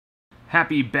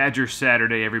Happy Badger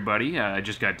Saturday, everybody. I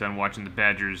just got done watching the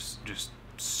Badgers just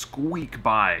squeak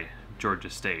by Georgia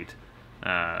State.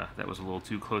 That was a little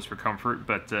too close for comfort,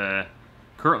 but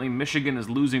currently Michigan is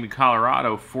losing to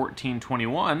Colorado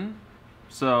 14-21,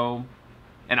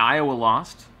 and Iowa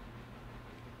lost.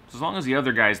 So as long as the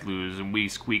other guys lose and we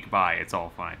squeak by, it's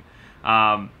all fine.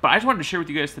 But I just wanted to share with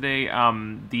you guys today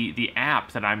the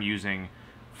app that I'm using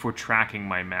for tracking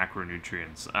my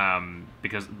macronutrients,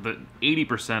 because the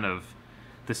 80% of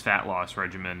this fat loss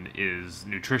regimen is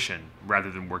nutrition rather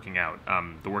than working out.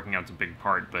 The working out's a big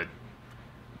part, but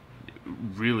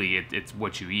really it's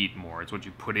what you eat more. It's what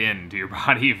you put into your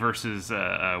body versus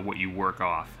what you work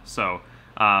off. So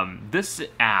this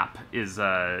app is,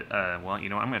 well, you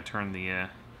know, I'm going to turn the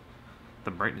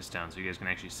brightness down so you guys can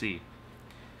actually see.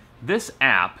 This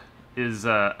app is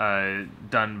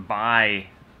done by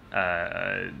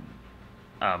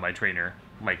my trainer,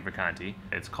 Mike Vacanti.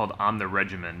 It's called On The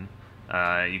Regimen.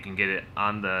 You can get it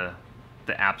on the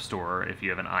App Store if you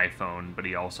have an iPhone, but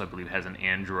he also, I believe, has an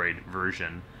Android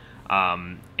version.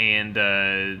 As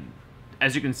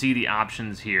you can see, the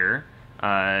options here,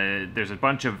 there's a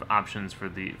bunch of options for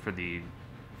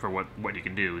what you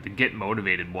can do. The Get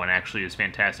Motivated one actually is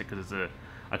fantastic because it's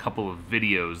a couple of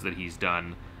videos that he's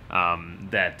done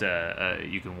that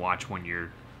you can watch when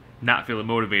you're not feeling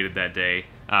motivated that day,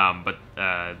 but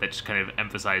that just kind of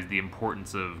emphasize the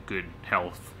importance of good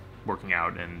health, working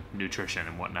out, and nutrition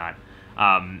and whatnot.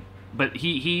 But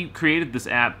he created this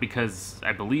app because,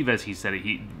 I believe, as he said it,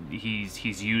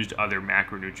 he's used other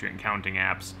macronutrient counting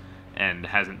apps and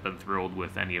hasn't been thrilled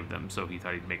with any of them, so he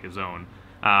thought he'd make his own.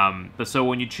 But so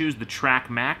when you choose the Track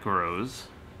Macros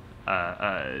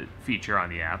feature on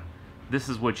the app, this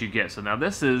is what you get. So now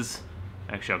this is,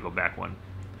 actually I'll go back one.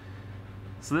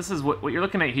 So this is what you're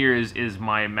looking at here is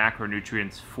my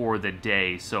macronutrients for the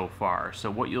day so far. So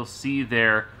what you'll see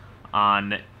there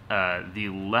on the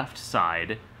left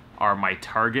side are my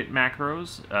target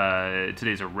macros.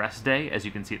 Today's a rest day, as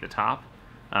you can see at the top.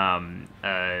 And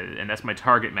that's my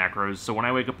target macros. So when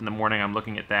I wake up in the morning, I'm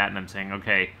looking at that and I'm saying,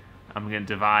 okay, I'm going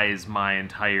to devise my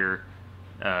entire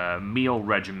meal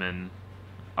regimen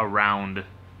around,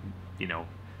 you know,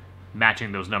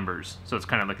 matching those numbers. So it's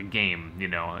kind of like a game, you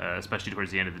know, especially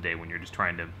towards the end of the day when you're just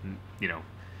trying to, you know,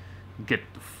 get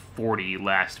 40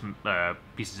 last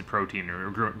pieces of protein or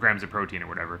grams of protein or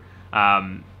whatever.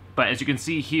 But as you can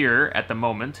see here at the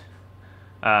moment,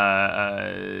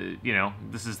 you know,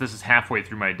 this is halfway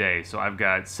through my day. So I've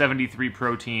got 73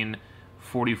 protein,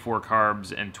 44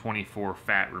 carbs, and 24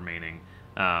 fat remaining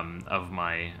of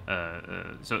my,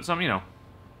 so I'm, you know,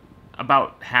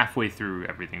 about halfway through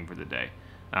everything for the day.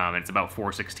 And it's about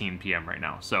 4:16 p.m. right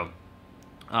now. So,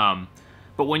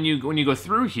 but when you go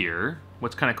through here,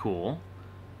 what's kind of cool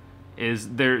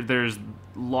is there's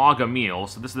log a meal.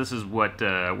 So this is what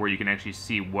where you can actually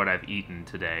see what I've eaten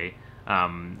today,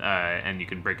 and you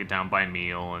can break it down by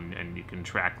meal, and you can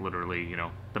track literally, you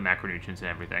know, the macronutrients and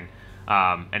everything,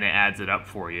 and it adds it up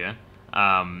for you.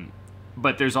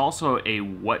 But there's also a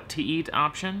what to eat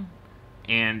option,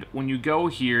 and when you go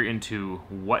here into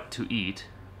what to eat,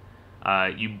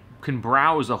 you can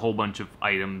browse a whole bunch of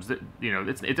items that, you know,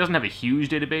 it doesn't have a huge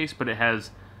database, but it has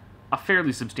a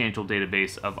fairly substantial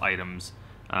database of items.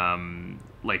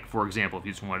 Like, for example, if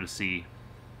you just wanted to see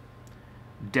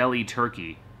deli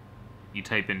turkey, you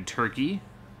type in turkey,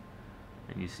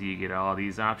 and you see you get all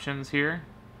these options here.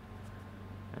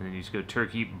 And then you just go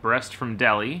turkey breast from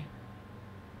deli,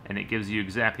 and it gives you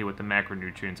exactly what the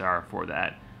macronutrients are for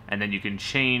that. And then you can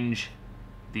change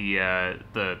the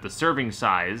serving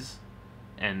size,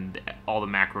 and all the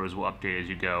macros will update as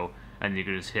you go, and you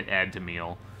can just hit add to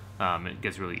meal. It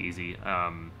gets really easy.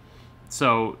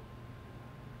 So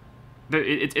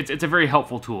it's a very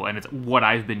helpful tool, and it's what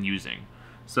I've been using.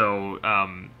 So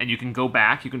and you can go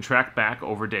back, you can track back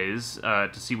over days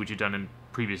to see what you've done in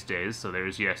previous days. So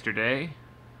there's yesterday,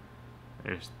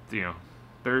 there's, you know,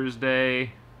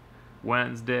 Thursday,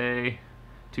 Wednesday,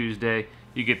 Tuesday.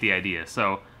 You get the idea.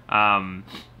 So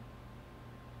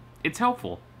it's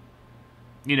helpful.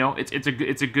 You know,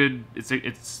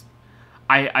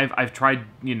 I've tried,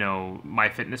 you know,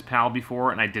 MyFitnessPal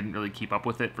before, and I didn't really keep up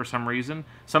with it for some reason.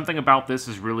 Something about this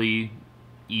is really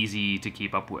easy to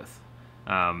keep up with.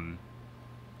 Could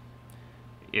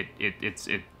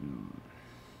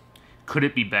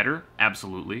it be better?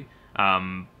 Absolutely.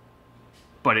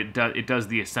 But it does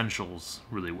the essentials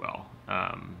really well,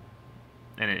 and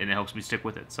it helps me stick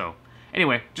with it. So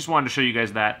anyway, just wanted to show you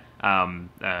guys that,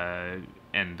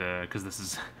 and because this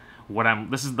is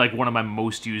like one of my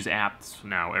most used apps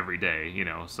now every day, you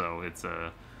know, so it's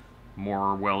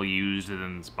more well used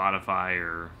than Spotify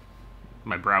or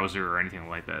my browser or anything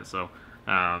like that. So,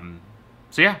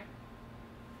 so yeah,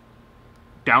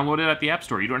 download it at the App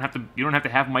Store. You don't have to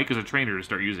have Mike as a trainer to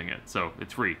start using it. So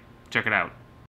it's free. Check it out.